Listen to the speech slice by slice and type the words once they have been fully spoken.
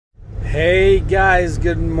Hey guys,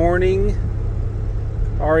 good morning.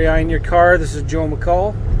 REI in your car, this is Joe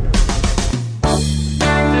McCall.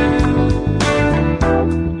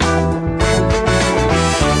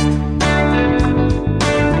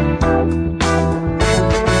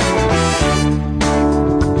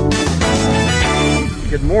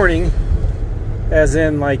 Good morning, as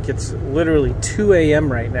in like it's literally 2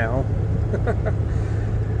 a.m. right now.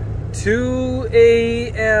 2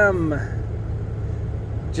 a.m.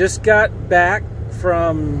 Just got back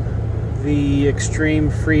from the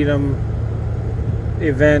Extreme Freedom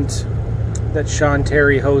event that Sean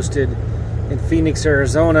Terry hosted in Phoenix,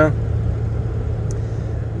 Arizona.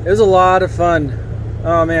 It was a lot of fun.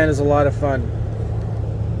 Oh man, it was a lot of fun.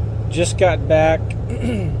 Just got back.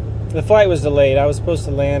 The flight was delayed. I was supposed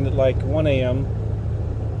to land at like 1 a.m.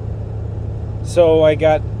 So I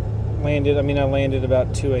landed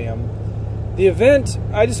about 2 a.m. The event,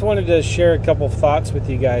 I just wanted to share a couple of thoughts with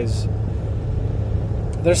you guys.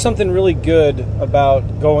 There's something really good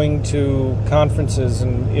about going to conferences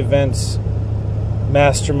and events,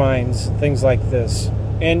 masterminds, things like this.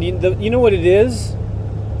 And you know what it is?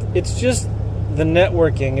 It's just the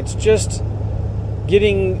networking. It's just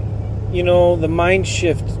getting, the mind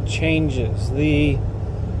shift changes. The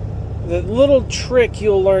little trick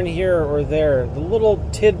you'll learn here or there, the little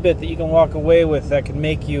tidbit that you can walk away with that can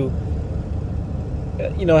make you,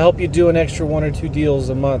 help you do an extra 1 or 2 deals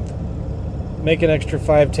a month. Make an extra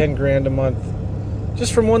 $5-10 grand a month.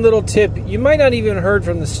 Just from one little tip. You might not even heard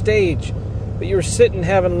from the stage, but you were sitting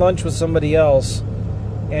having lunch with somebody else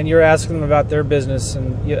and you're asking them about their business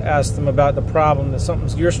and you ask them about the problem, that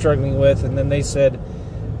something you're struggling with, and then they said,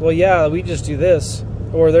 well, yeah, we just do this.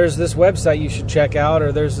 Or there's this website you should check out,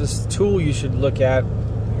 or there's this tool you should look at.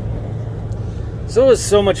 So it was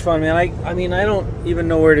so much fun, man. I don't even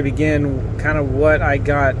know where to begin, kind of what I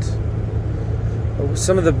got.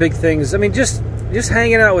 Some of the big things. Just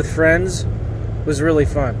hanging out with friends was really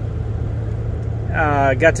fun.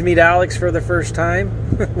 Got to meet Alex for the first time.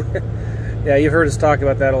 Yeah, you've heard us talk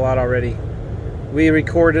about that a lot already. We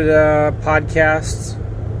recorded a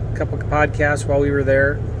couple of podcasts while we were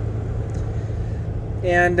there.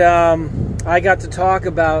 And I got to talk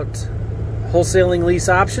about wholesaling lease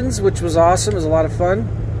options, which was awesome. It was a lot of fun.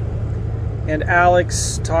 And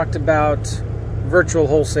Alex talked about virtual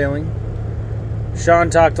wholesaling. Sean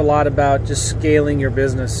talked a lot about just scaling your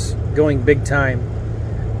business, going big time,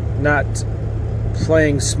 not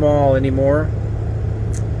playing small anymore.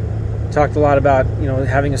 Talked a lot about,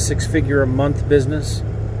 having a 6-figure a month business,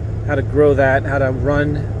 how to grow that, how to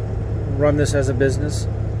run this as a business.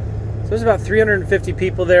 So there's about 350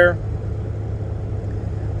 people there.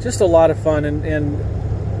 Just a lot of fun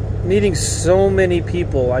and meeting so many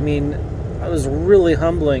people. It was really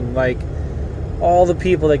humbling. Like, all the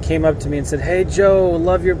people that came up to me and said, hey, Joe,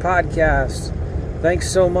 love your podcast. Thanks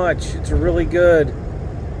so much. It's really good.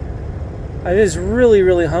 It is really,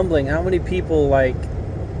 really humbling how many people,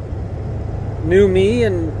 knew me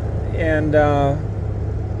and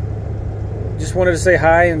just wanted to say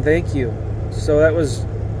hi and thank you. So that was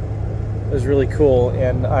really cool.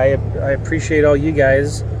 And I appreciate all you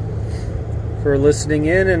guys for listening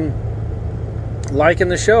in and liking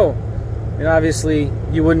the show. And obviously,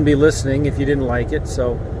 you wouldn't be listening if you didn't like it.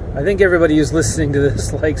 So I think everybody who's listening to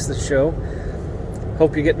this likes the show.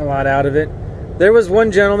 Hope you're getting a lot out of it. There was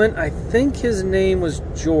one gentleman, I think his name was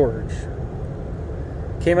George,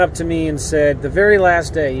 came up to me and said, the very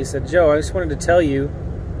last day, he said, Joe, I just wanted to tell you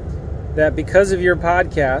that because of your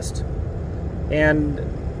podcast, and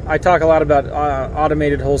I talk a lot about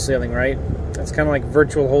automated wholesaling, right? That's kind of like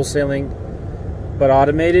virtual wholesaling, but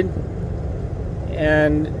automated.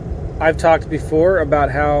 And I've talked before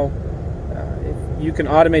about how you can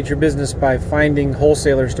automate your business by finding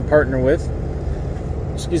wholesalers to partner with.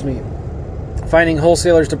 Finding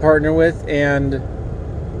wholesalers to partner with and,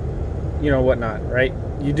 whatnot, right?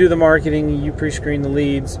 You do the marketing, you pre-screen the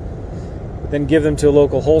leads, then give them to a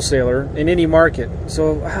local wholesaler in any market.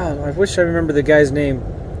 So, I wish I remember the guy's name.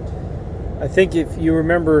 I think if you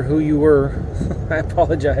remember who you were, I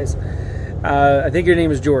apologize. I think your name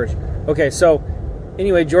is George. Okay, so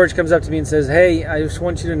anyway, George comes up to me and says, hey, I just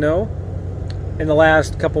want you to know, in the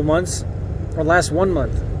last couple months, or last 1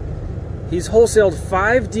 month, he's wholesaled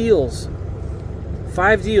 5 deals,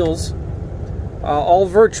 all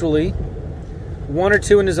virtually, 1 or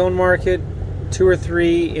 2 in his own market, 2 or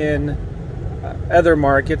 3 in other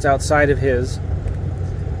markets outside of his.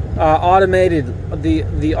 Automated,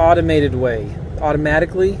 the automated way,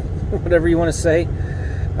 automatically, whatever you want to say,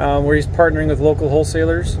 where he's partnering with local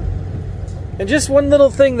wholesalers. And just one little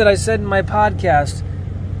thing that I said in my podcast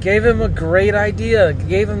gave him a great idea.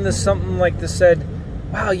 Gave him this something like this, said,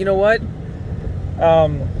 wow, you know what?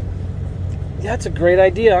 That's a great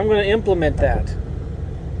idea. I'm going to implement that.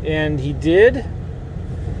 And he did.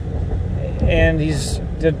 And he's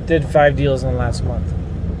did 5 deals in the last month.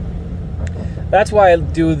 That's why I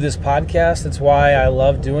do this podcast. That's why I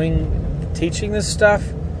love teaching this stuff,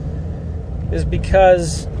 is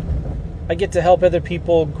because I get to help other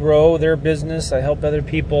people grow their business. I help other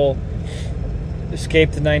people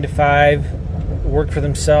escape the 9 to 5, work for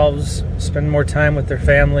themselves, spend more time with their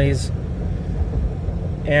families,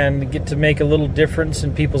 and get to make a little difference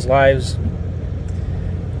in people's lives.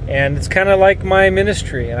 And it's kind of like my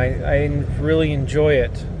ministry, and I really enjoy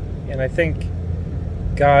it. And I think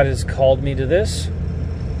God has called me to this.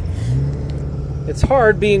 It's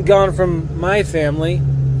hard being gone from my family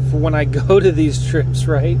for when I go to these trips,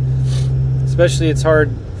 right? Especially it's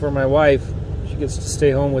hard for my wife. She gets to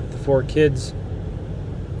stay home with the 4 kids.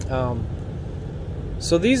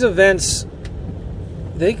 So these events,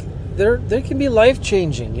 they can be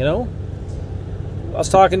life-changing, you know? I was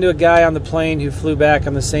talking to a guy on the plane who flew back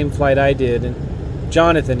on the same flight I did, and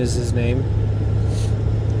Jonathan is his name.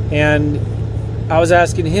 And I was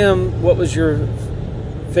asking him, what was your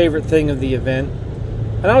favorite thing of the event?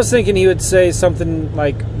 And I was thinking he would say something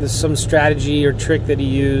like some strategy or trick that he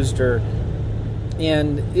used,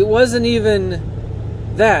 and it wasn't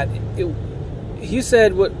even that. He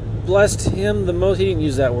said what blessed him the most. He didn't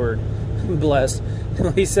use that word, blessed.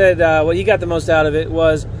 He said what he got the most out of it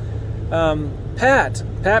was Pat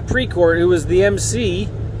Precourt, who was the MC.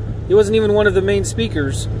 He wasn't even one of the main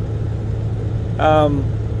speakers.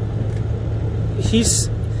 He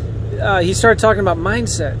started talking about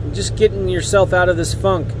mindset, just getting yourself out of this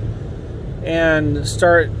funk, and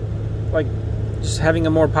start just having a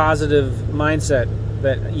more positive mindset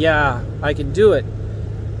that, yeah, I can do it.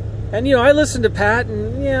 And I listened to Pat,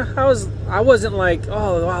 and I wasn't like,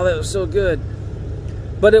 oh wow, that was so good,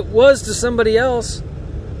 but it was to somebody else.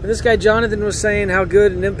 And this guy Jonathan was saying how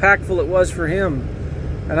good and impactful it was for him,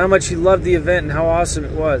 and how much he loved the event and how awesome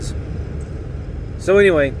it was. So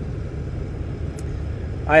anyway,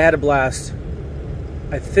 I had a blast.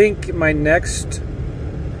 I think my next,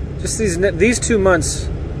 just these 2 months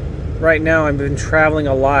right now, I've been traveling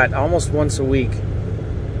a lot, almost once a week.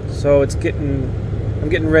 So I'm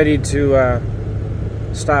getting ready to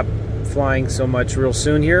stop flying so much real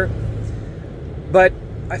soon here. But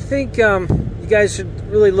I think you guys should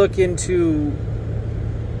really look into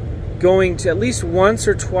going to at least once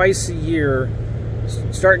or twice a year,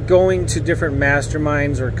 start going to different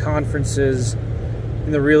masterminds or conferences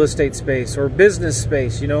in the real estate space or business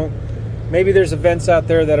space. Maybe there's events out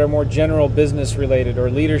there that are more general business related or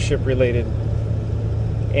leadership related,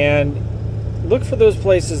 and look for those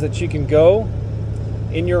places that you can go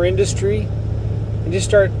in your industry and just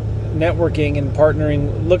start networking and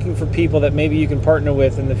partnering, looking for people that maybe you can partner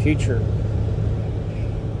with in the future.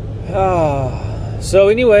 So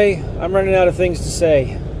anyway, I'm running out of things to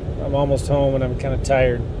say. I'm almost home and I'm kind of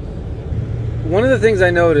tired. One of the things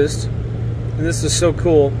I noticed, and this is so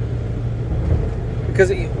cool,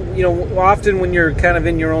 because often when you're kind of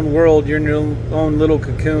in your own world, you're in your own little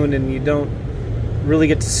cocoon, and you don't really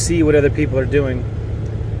get to see what other people are doing,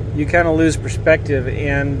 you kind of lose perspective.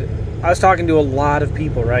 And I was talking to a lot of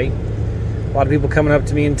people, right? A lot of people coming up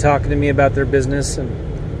to me and talking to me about their business,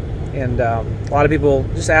 and a lot of people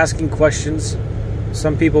just asking questions.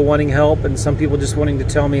 Some people wanting help, and some people just wanting to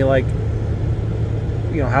tell me how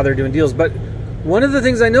they're doing deals. But one of the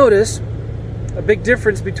things I noticed, a big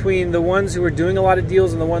difference between the ones who were doing a lot of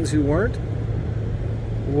deals and the ones who weren't,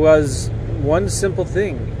 was one simple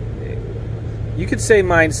thing. You could say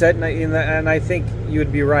mindset, and I think you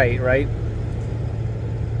would be right?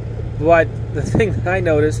 But the thing that I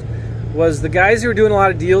noticed was the guys who were doing a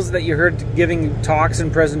lot of deals that you heard giving talks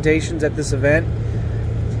and presentations at this event,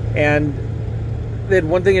 and they had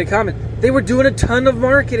one thing in common: they were doing a ton of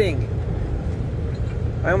marketing.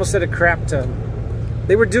 I almost said a crap ton.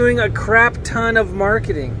 They were doing a crap ton of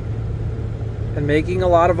marketing and making a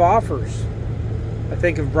lot of offers. I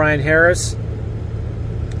think of Brian Harris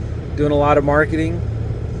doing a lot of marketing.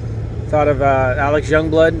 Thought of Alex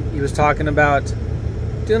Youngblood. He was talking about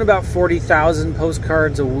doing about 40,000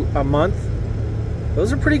 postcards a month.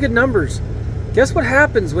 Those are pretty good numbers. Guess what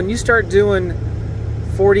happens when you start doing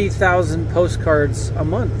 40,000 postcards a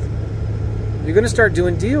month? You're going to start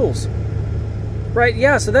doing deals. Right?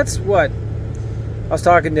 Yeah, so that's what I was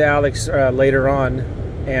talking to Alex later on,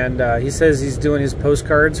 and he says he's doing his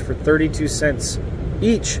postcards for 32 cents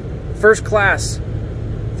each. First class,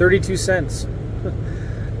 32 cents.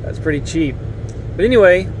 That's pretty cheap. But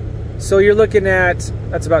anyway, so you're looking at,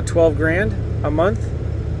 that's about 12 grand a month.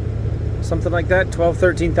 Something like that,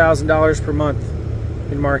 $12,000, $13,000 per month.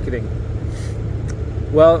 in marketing.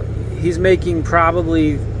 Well, he's making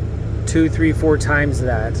probably 2, 3, 4 times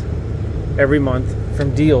that every month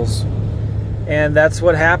from deals. And that's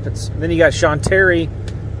what happens. And then you got Sean Terry,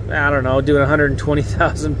 I don't know, doing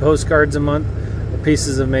 120,000 postcards a month or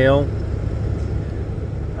pieces of mail.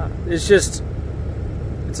 It's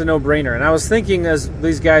a no-brainer. And I was thinking as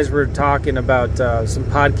these guys were talking about some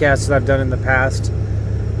podcasts that I've done in the past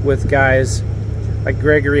with guys like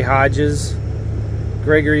Gregory Hodges.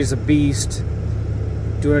 Gregory's a beast,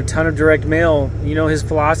 doing a ton of direct mail. You know, his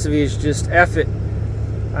philosophy is just F it.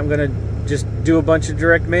 I'm going to just do a bunch of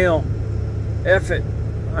direct mail. F it.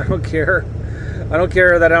 I don't care. I don't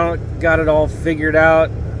care that I don't got it all figured out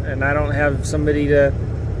and I don't have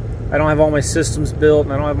I don't have all my systems built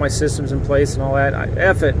and I don't have my systems in place and all that.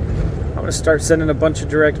 F it. I'm going to start sending a bunch of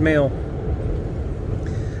direct mail.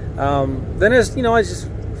 Then as you know, I was just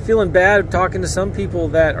feeling bad talking to some people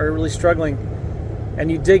that are really struggling,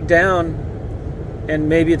 and you dig down and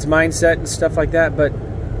maybe it's mindset and stuff like that, but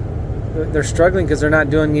they're struggling because they're not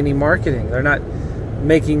doing any marketing. They're not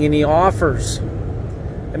making any offers.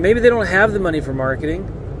 And maybe they don't have the money for marketing,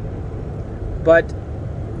 but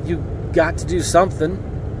you got to do something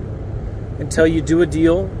until you do a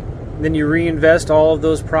deal. Then you reinvest all of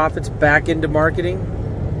those profits back into marketing.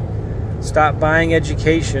 Stop buying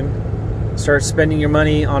education. Start spending your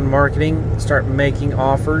money on marketing. Start making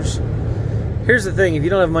offers. Here's the thing. If you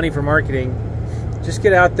don't have money for marketing, just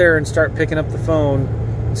get out there and start picking up the phone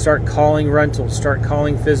and start calling rentals. Start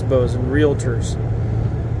calling FSBOs and realtors.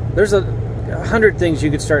 There's 100 things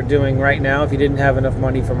you could start doing right now if you didn't have enough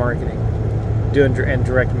money for marketing, doing and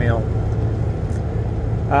direct mail.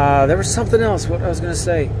 There was something else. What I was going to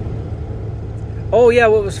say. Oh yeah,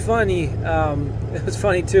 what was funny? It was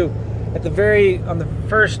funny too. On the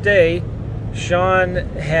first day, Sean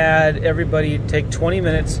had everybody take 20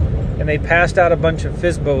 minutes, and they passed out a bunch of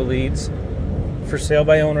FSBO leads, for sale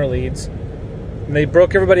by owner leads, and they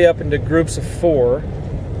broke everybody up into groups of 4.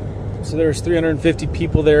 So there was 350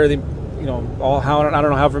 people there. They, I don't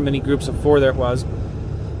know however many groups of 4 there was.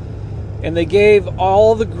 And they gave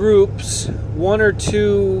all the groups 1 or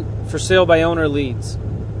 2 for sale by owner leads.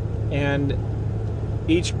 And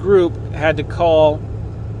each group had to call,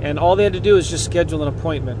 and all they had to do is just schedule an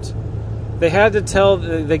appointment. They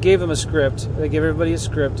gave them a script. They gave everybody a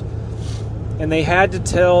script. And they had to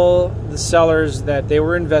tell the sellers that they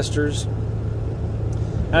were investors.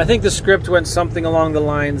 And I think the script went something along the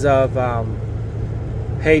lines of,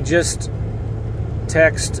 hey, just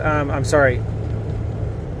text, I'm sorry,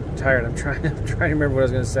 I'm tired, I'm trying to remember what I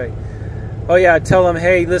was going to say. Oh yeah, tell them,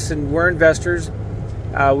 hey, listen, we're investors.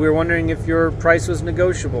 We were wondering if your price was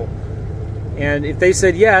negotiable. And if they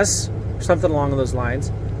said yes, something along those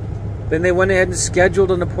lines, then they went ahead and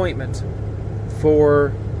scheduled an appointment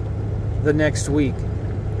for the next week.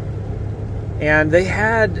 And they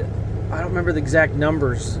had, I don't remember the exact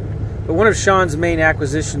numbers, but one of Sean's main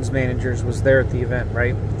acquisitions managers was there at the event,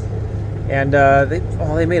 right? And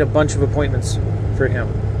they made a bunch of appointments for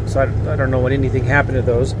him. So I don't know what anything happened to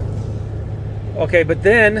those. Okay, but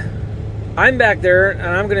then I'm back there, and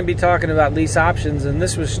I'm going to be talking about lease options, and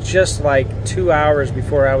this was just like 2 hours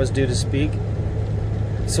before I was due to speak.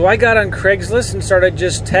 So I got on Craigslist and started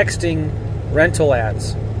just texting rental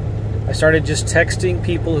ads. I started just texting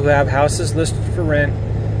people who have houses listed for rent.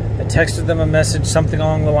 I texted them a message, something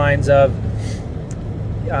along the lines of,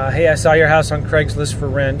 hey, I saw your house on Craigslist for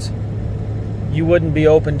rent. You wouldn't be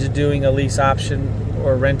open to doing a lease option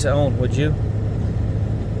or rent to own, would you?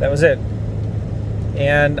 That was it.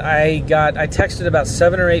 And I texted about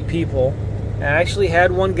 7 or 8 people. And I actually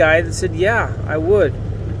had one guy that said, yeah, I would.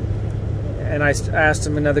 And I asked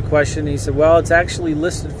him another question. And he said, well, it's actually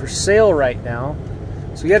listed for sale right now.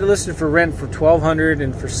 So he had it listed for rent for $1,200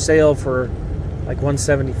 and for sale for like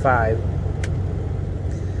 $175.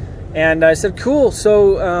 And I said, cool.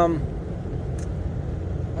 So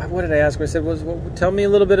what did I ask him? I said, well, tell me a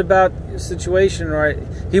little bit about your situation. Or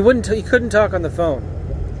he couldn't talk on the phone.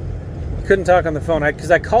 He couldn't talk on the phone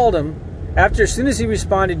because I called him as soon as he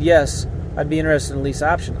responded yes, I'd be interested in a lease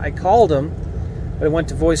option. I called him, but it went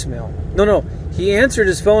to voicemail. No, he answered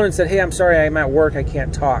his phone and said, hey, I'm sorry, I'm at work, I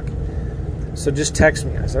can't talk. So just text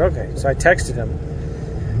me. I said, okay. So I texted him.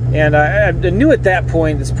 And I knew at that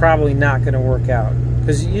point it's probably not going to work out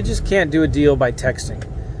because you just can't do a deal by texting.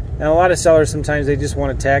 And a lot of sellers, sometimes they just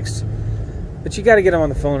want to text, but you got to get them on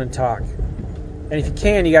the phone and talk. And if you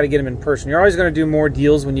can, you got to get them in person. You're always going to do more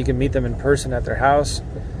deals when you can meet them in person at their house.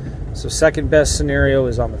 So second best scenario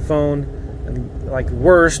is on the phone. And like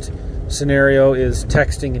worst scenario is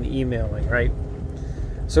texting and emailing, right?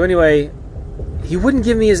 So anyway, he wouldn't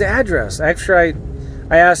give me his address. Actually,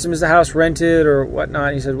 I asked him, is the house rented or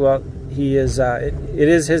whatnot? He said, well, he is. It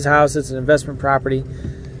is his house. It's an investment property.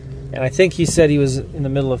 And I think he said he was in the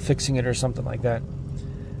middle of fixing it or something like that.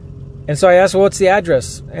 And so I asked, well, what's the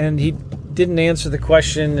address? And he didn't answer the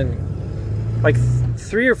question. And like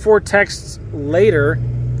 3 or 4 texts later,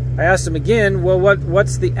 I asked him again, well,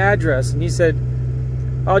 what's the address? And he said,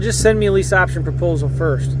 oh, just send me a lease option proposal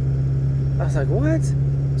first. I was like, what?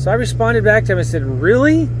 So I responded back to him and said,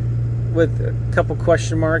 really? With a couple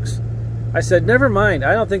question marks. I said, never mind.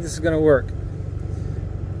 I don't think this is going to work.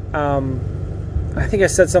 I think I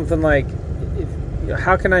said something like,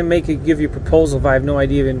 how can I give you a proposal if I have no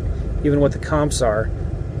idea even what the comps are?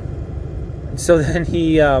 And so then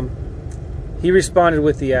he responded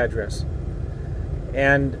with the address.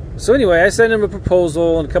 And so anyway, I sent him a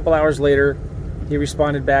proposal, and a couple hours later, he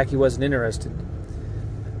responded back he wasn't interested.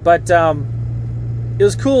 But it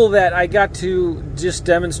was cool that I got to just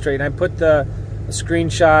demonstrate. I put a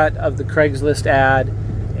screenshot of the Craigslist ad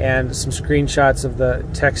and some screenshots of the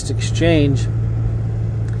text exchange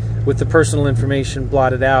with the personal information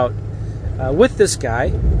blotted out with this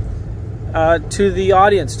guy to the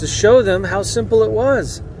audience to show them how simple it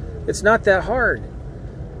was. It's not that hard,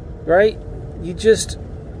 right? You just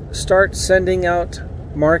start sending out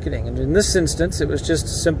marketing. And in this instance, it was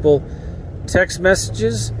just simple text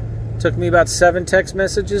messages. It took me about 7 text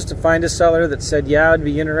messages to find a seller that said, yeah, I'd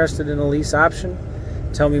be interested in a lease option.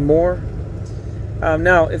 Tell me more.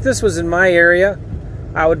 Now, if this was in my area,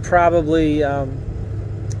 I would probably, I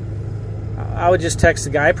would just text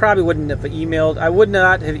the guy. I probably wouldn't have emailed. I would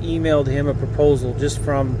not have emailed him a proposal just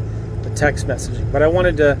from the text messaging. But I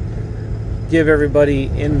wanted to give everybody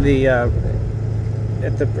in the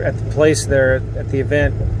at the place there at the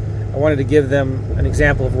event, I wanted to give them an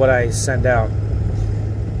example of what I send out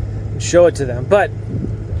and show it to them. But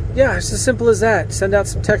yeah, it's as simple as that. Send out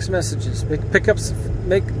some text messages. Pick up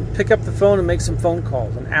the phone and make some phone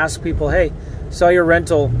calls and ask people, hey, saw your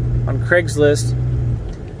rental on Craigslist.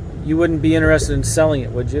 You wouldn't be interested in selling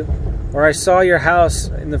it, would you? Or I saw your house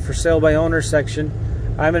in the for sale by owner section.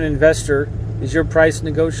 I'm an investor. Is your price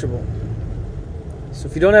negotiable? So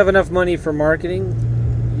if you don't have enough money for marketing,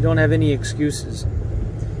 you don't have any excuses.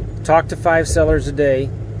 Talk to 5 sellers a day.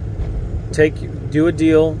 Do a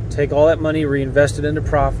deal. Take all that money, reinvest it into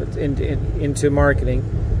profit, into marketing.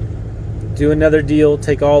 Do another deal.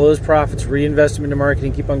 Take all those profits, reinvest them into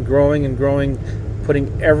marketing. Keep on growing and growing,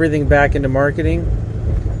 putting everything back into marketing.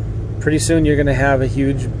 Pretty soon you're going to have a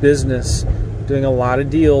huge business doing a lot of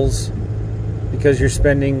deals because you're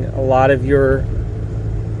spending a lot of your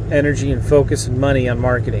energy and focus and money on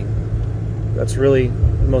marketing. That's really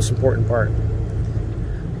the most important part.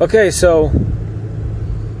 Okay, so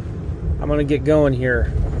I'm going to get going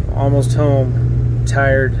here. Almost home. I'm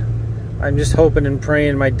tired. I'm just hoping and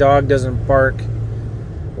praying my dog doesn't bark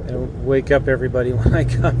and wake up everybody when I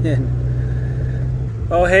come in.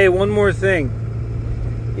 Oh, hey, one more thing.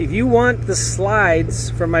 If you want the slides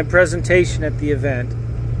from my presentation at the event,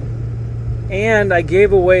 and I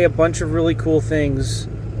gave away a bunch of really cool things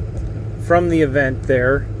from the event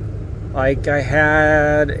there, like I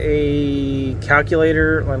had a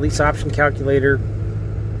calculator, a lease option calculator,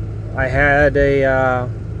 I had a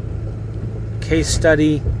case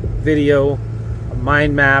study video, a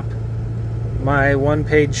mind map, my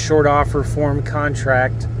 1-page short offer form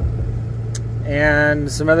contract,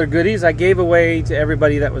 and some other goodies I gave away to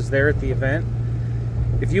everybody that was there at the event.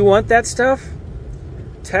 If you want that stuff,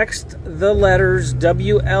 text the letters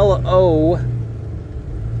WLO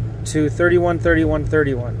to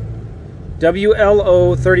 313131.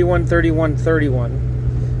 WLO 313131.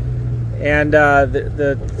 And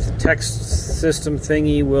the text system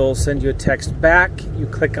thingy will send you a text back. You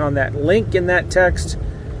click on that link in that text.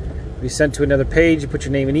 Be sent to another page. You put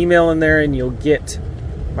your name and email in there, and you'll get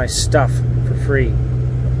my stuff for free.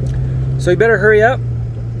 So you better hurry up,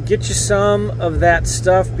 get you some of that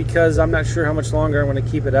stuff, because I'm not sure how much longer I want to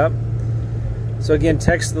keep it up. So again,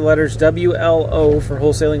 text the letters WLO for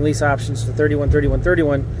wholesaling lease options to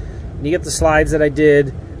 313131, and you get the slides that I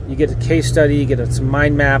did. You get a case study, you get some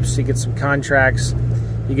mind maps, you get some contracts,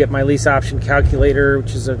 you get my lease option calculator,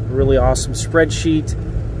 which is a really awesome spreadsheet.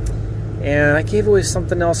 And I gave away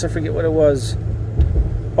something else, I forget what it was.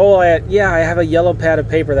 Oh, I have a yellow pad of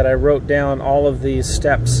paper that I wrote down all of these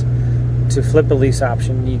steps to flip a lease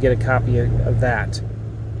option. You get a copy of that.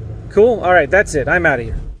 Cool? All right, that's it. I'm out of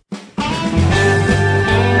here.